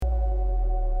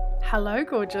Hello,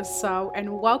 gorgeous soul, and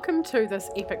welcome to this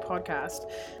epic podcast.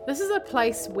 This is a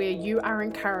place where you are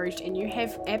encouraged and you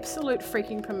have absolute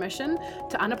freaking permission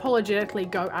to unapologetically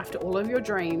go after all of your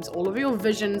dreams, all of your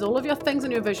visions, all of your things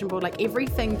on your vision board, like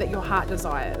everything that your heart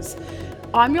desires.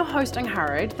 I'm your host,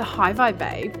 Angharad, the High Vibe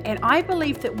Babe, and I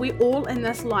believe that we're all in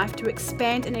this life to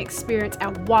expand and experience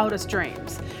our wildest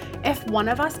dreams. If one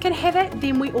of us can have it,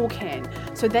 then we all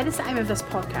can. So that is the aim of this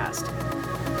podcast.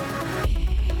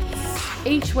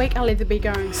 Each week I'll either be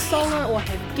going solo or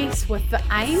have guests with the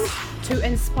aim to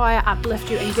inspire,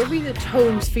 uplift you and give you the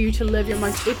tools for you to live your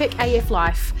most epic AF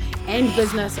life and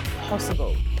business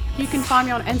possible. You can find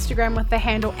me on Instagram with the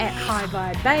handle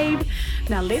 @HighVibeBabe.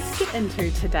 Now let's get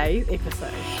into today's episode.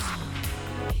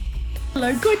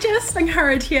 Hello gorgeous,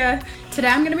 Angharad here. Today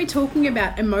I'm going to be talking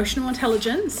about emotional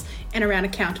intelligence and around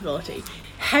accountability.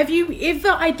 Have you ever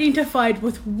identified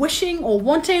with wishing or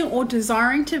wanting or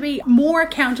desiring to be more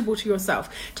accountable to yourself,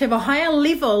 to have a higher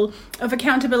level of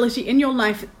accountability in your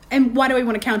life? And why do we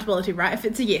want accountability, right? If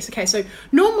it's a yes, okay, so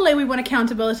normally we want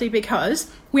accountability because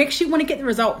we actually want to get the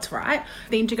results, right?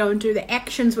 Then to go and do the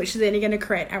actions, which is then going to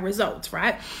create our results,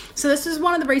 right? So this is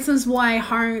one of the reasons why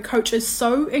hiring a coach is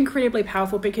so incredibly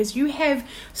powerful, because you have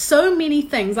so many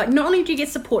things. Like, not only do you get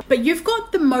support, but you've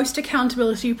got the most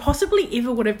accountability you possibly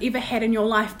would have ever had in your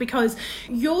life, because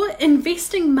you're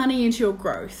investing money into your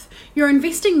growth. You're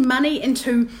investing money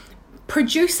into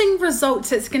producing results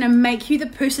that's going to make you the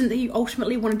person that you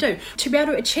ultimately want to do, to be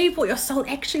able to achieve what your soul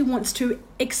actually wants to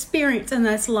experience in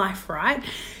this life, right?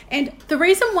 And the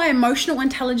reason why emotional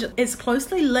intelligence is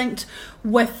closely linked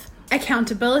with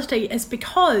accountability is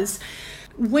because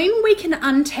when we can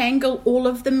untangle all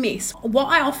of the mess, what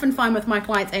I often find with my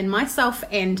clients and myself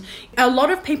and a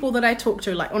lot of people that I talk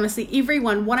to, like honestly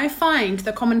everyone, what I find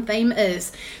the common theme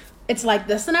is, it's like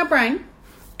this in our brain.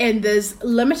 And there's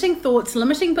limiting thoughts,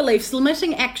 limiting beliefs,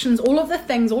 limiting actions, all of the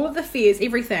things, all of the fears,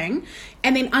 everything.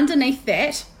 And then underneath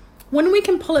that, when we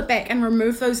can pull it back and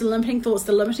remove those limiting thoughts,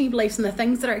 the limiting beliefs, and the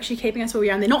things that are actually keeping us where we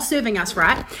are, and they're not serving us,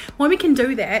 right? When we can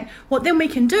do that, what then we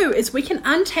can do is we can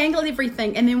untangle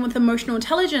everything. And then with emotional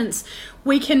intelligence,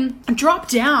 we can drop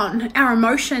down our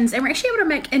emotions and we're actually able to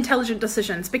make intelligent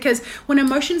decisions, because when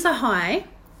emotions are high,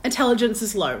 intelligence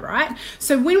is low, right?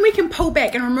 So when we can pull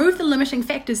back and remove the limiting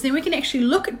factors, then we can actually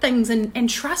look at things and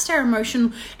trust our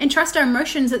emotion and trust our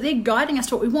emotions that they're guiding us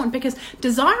to what we want, because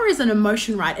desire is an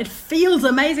emotion, right? It feels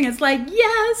amazing. It's like,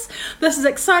 yes, this is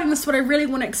exciting. This is what I really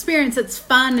want to experience. It's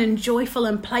fun and joyful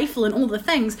and playful and all the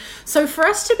things. So for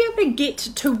us to be able to get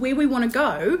to where we want to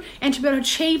go and to be able to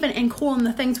achieve and call on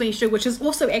the things we need to do, which is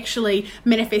also actually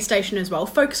manifestation as well,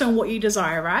 focus on what you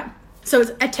desire, right? So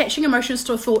it's attaching emotions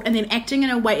to a thought and then acting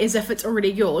in a way as if it's already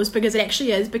yours, because it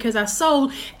actually is, because our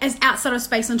soul is outside of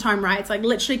space and time, right? It's like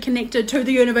literally connected to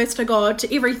the universe, to God,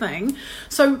 to everything.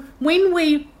 So when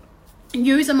we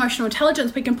use emotional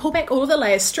intelligence, we can pull back all of the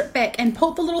layers, strip back and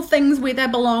pull the little things where they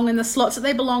belong in the slots that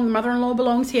they belong. The mother-in-law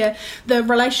belongs here, the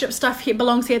relationship stuff here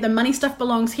belongs here, the money stuff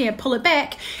belongs here, pull it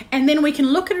back, and then we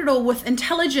can look at it all with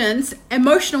intelligence,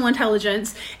 emotional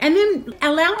intelligence, and then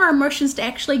allow our emotions to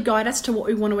actually guide us to what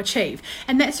we want to achieve.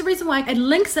 And that's the reason why it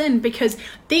links in, because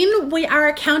then we are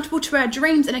accountable to our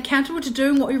dreams and accountable to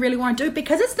doing what we really want to do,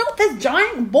 because it's not this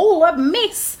giant ball of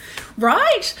mess,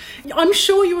 right? I'm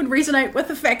sure you would resonate with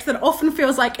the fact that often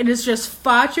feels like it is just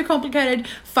far too complicated,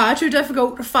 far too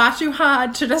difficult, far too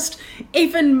hard to just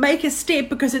even make a step,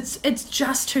 because it's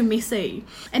just too messy.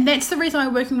 And that's the reason why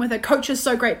working with a coach is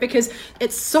so great, because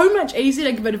it's so much easier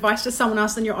to give advice to someone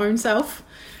else than your own self.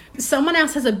 Someone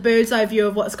else has a bird's eye view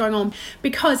of what's going on,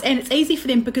 and it's easy for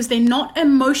them because they're not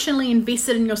emotionally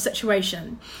invested in your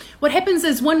situation. What happens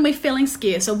is when we're feeling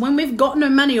scarce, or when we've got no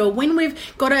money, or when we've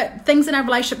got things in our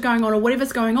relationship going on, or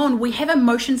whatever's going on, we have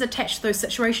emotions attached to those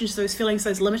situations, those feelings,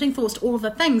 those limiting thoughts, to all of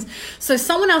the things. So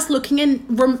someone else looking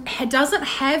in doesn't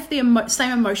have the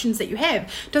same emotions that you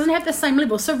have, doesn't have the same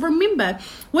level. So remember,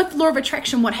 with law of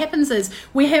attraction, what happens is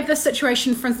we have this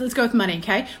situation, for instance, let's go with money,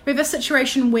 okay? We have a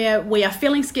situation where we are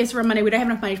feeling scarce for money, we don't have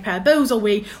enough money to pay our bills, or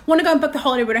we want to go and book the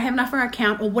holiday, we don't have enough in our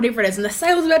account, or whatever it is, and the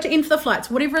sale's about to end for the flights,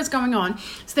 whatever is going on.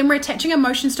 So then we're attaching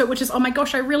emotions to it, which is, oh my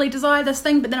gosh, I really desire this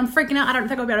thing, but then I'm freaking out, I don't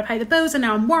think I'll be able to pay the bills, and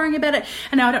now I'm worrying about it,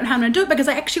 and now I don't know how I'm going to do it, because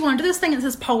I actually want to do this thing. It's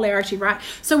this polarity, right?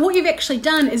 So what you've actually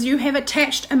done is you have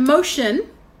attached emotion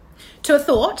to a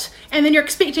thought, and then you're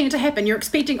expecting it to happen. You're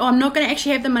expecting, oh, I'm not going to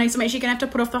actually have the money, so I'm actually going to have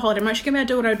to put off the holiday. I'm actually going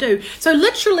to do what I do. So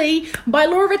literally, by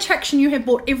law of attraction, you have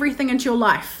brought everything into your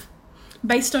life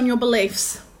based on your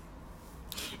beliefs.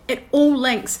 It all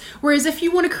links. Whereas if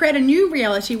you want to create a new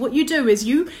reality, what you do is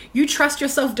you trust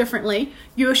yourself differently.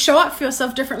 You show up for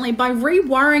yourself differently by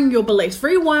rewiring your beliefs,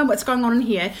 rewire what's going on in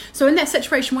here. So in that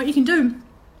situation, what you can do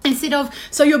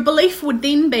So your belief would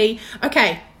then be,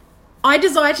 okay, I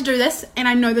desire to do this and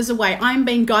I know there's a way. I'm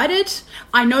being guided.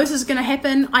 I know this is going to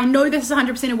happen. I know this is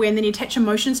 100% aware. And then you attach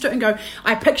emotions to it and go,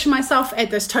 I picture myself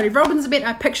at this Tony Robbins event.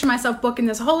 I picture myself booking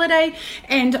this holiday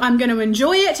and I'm going to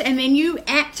enjoy it. And then you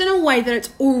act in a way that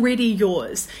it's already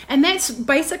yours. And that's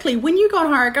basically when you go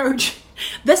and hire a coach,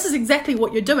 this is exactly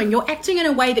what you're doing. You're acting in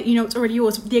a way that you know it's already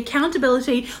yours. The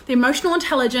accountability, the emotional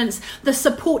intelligence, the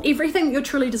support, everything that you're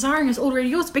truly desiring is already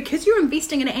yours because you're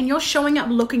investing in it and you're showing up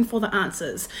looking for the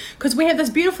answers. Because we have this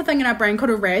beautiful thing in our brain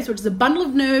called a RAS, which is a bundle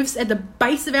of nerves at the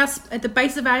base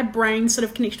of our brain, sort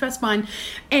of connects to our spine,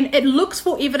 and it looks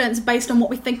for evidence based on what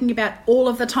we're thinking about all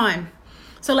of the time.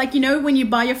 So like, when you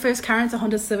buy your first car, it's a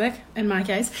Honda Civic in my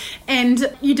case,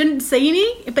 and you didn't see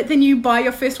any, but then you buy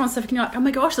your first Honda Civic and you're like, oh my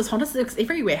gosh, there's Honda Civics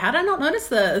everywhere. How did I not notice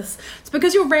this? It's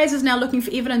because your RAS is now looking for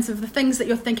evidence of the things that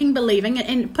you're thinking, believing,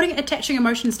 and attaching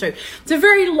emotions to. It's a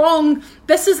very long,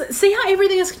 see how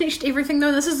everything is connected to everything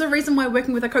though? This is the reason why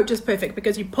working with a coach is perfect,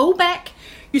 because you pull back,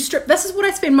 you strip. This is what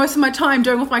I spend most of my time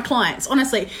doing with my clients.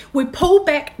 Honestly, we pull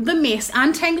back the mess,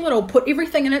 untangle it all, put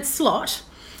everything in its slot,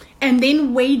 and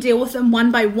then we deal with them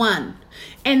one by one.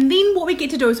 And then what we get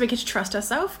to do is we get to trust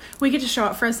ourselves. We get to show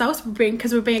up for ourselves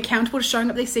because we're being accountable to showing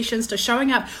up these sessions, to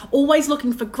showing up, always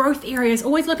looking for growth areas,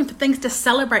 always looking for things to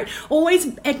celebrate,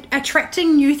 always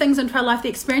attracting new things into our life, the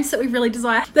experience that we really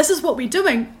desire. This is what we're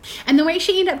doing. And then we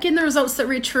actually end up getting the results that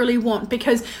we truly want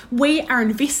because we are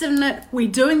invested in it, we're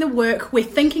doing the work, we're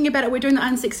thinking about it, we're doing the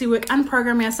unsexy work,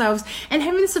 unprogramming ourselves, and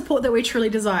having the support that we truly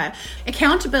desire.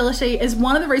 Accountability is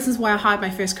one of the reasons why I hired my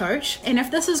first coach. And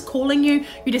if this is calling you,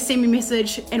 you just send me a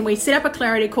message and we set up a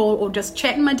clarity call or just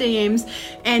chat in my DMs,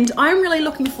 and I'm really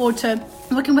looking forward to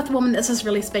working with the woman this is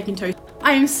really speaking to.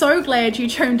 I am so glad you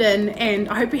tuned in, and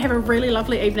I hope you have a really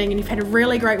lovely evening and you've had a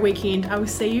really great weekend. I will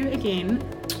see you again.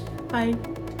 Bye.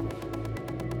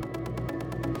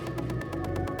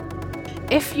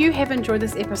 If you have enjoyed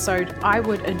this episode, I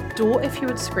would adore if you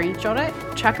would screenshot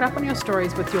it, chuck it up on your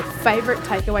stories with your favorite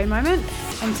takeaway moment,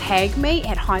 and tag me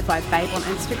at High Vibe Babe on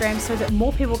Instagram so that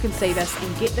more people can see this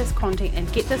and get this content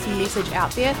and get this message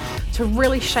out there to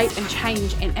really shape and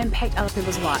change and impact other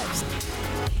people's lives.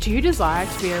 Do you desire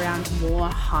to be around more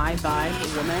high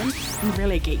vibe women who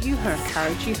really get you, who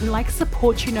encourage you, who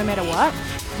support you no matter what?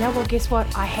 Yeah, well, guess what?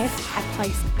 I have a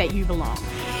place that you belong.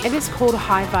 It is called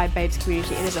High Vibe Babes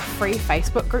Community. It is a free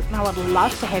Facebook group and I would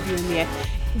love to have you in there.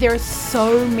 There are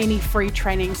so many free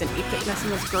trainings and epicness in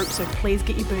this group, so please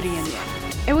get your booty in there.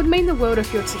 It would mean the world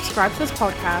if you would subscribe to this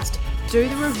podcast, do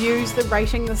the reviews, the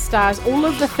rating, the stars, all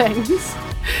of the things.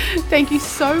 Thank you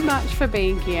so much for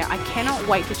being here. I cannot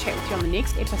wait to chat with you on the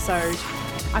next episode.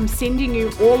 I'm sending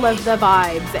you all of the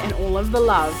vibes and all of the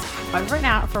love. Over and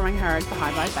out from Angharad, the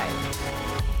High Vibe Babe.